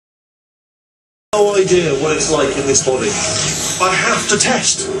No idea what it's like in this body. I have to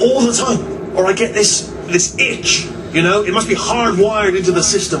test all the time, or I get this itch, you know? It must be hardwired into the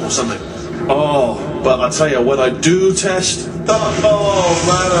system or something. Oh, but I tell you, when I do test, oh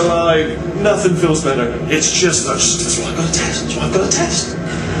man alive, nothing feels better. It's just, that's what I've got to test, that's what I've got to test.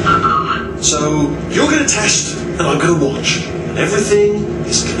 So, you're going to test, and I'm going to watch. And everything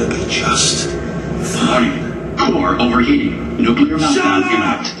is going to be just fine. Core overheating. Nuclear meltdown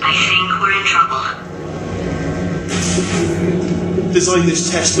imminent. I think we're in trouble. Design this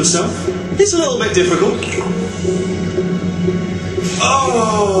test myself. It's a little bit difficult.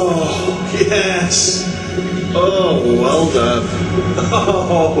 Oh, yes. Oh, well done.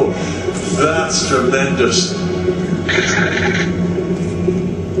 Oh, that's tremendous.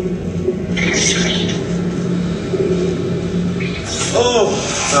 Oh,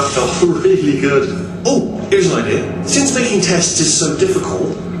 that felt really good. Oh, here's an idea. Since making tests is so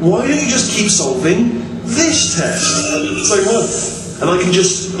difficult, why don't you just keep solving this test? Same one. And I can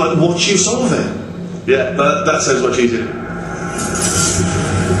just, watch you solve it. Yeah, that sounds much easier.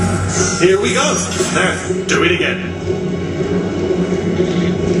 Here we go. Now, do it again.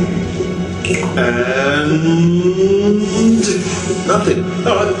 And nothing.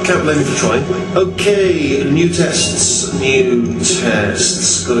 Alright, can't blame me for trying. Okay, new tests.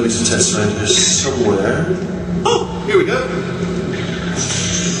 Gotta be some tests around here somewhere. Oh, here we go.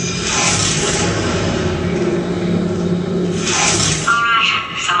 Alright,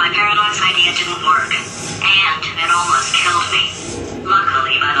 so my paradox idea didn't work. And it almost killed me.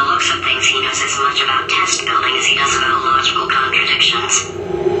 Luckily, by the looks of things, he knows as much about test building as he does about logical contradictions.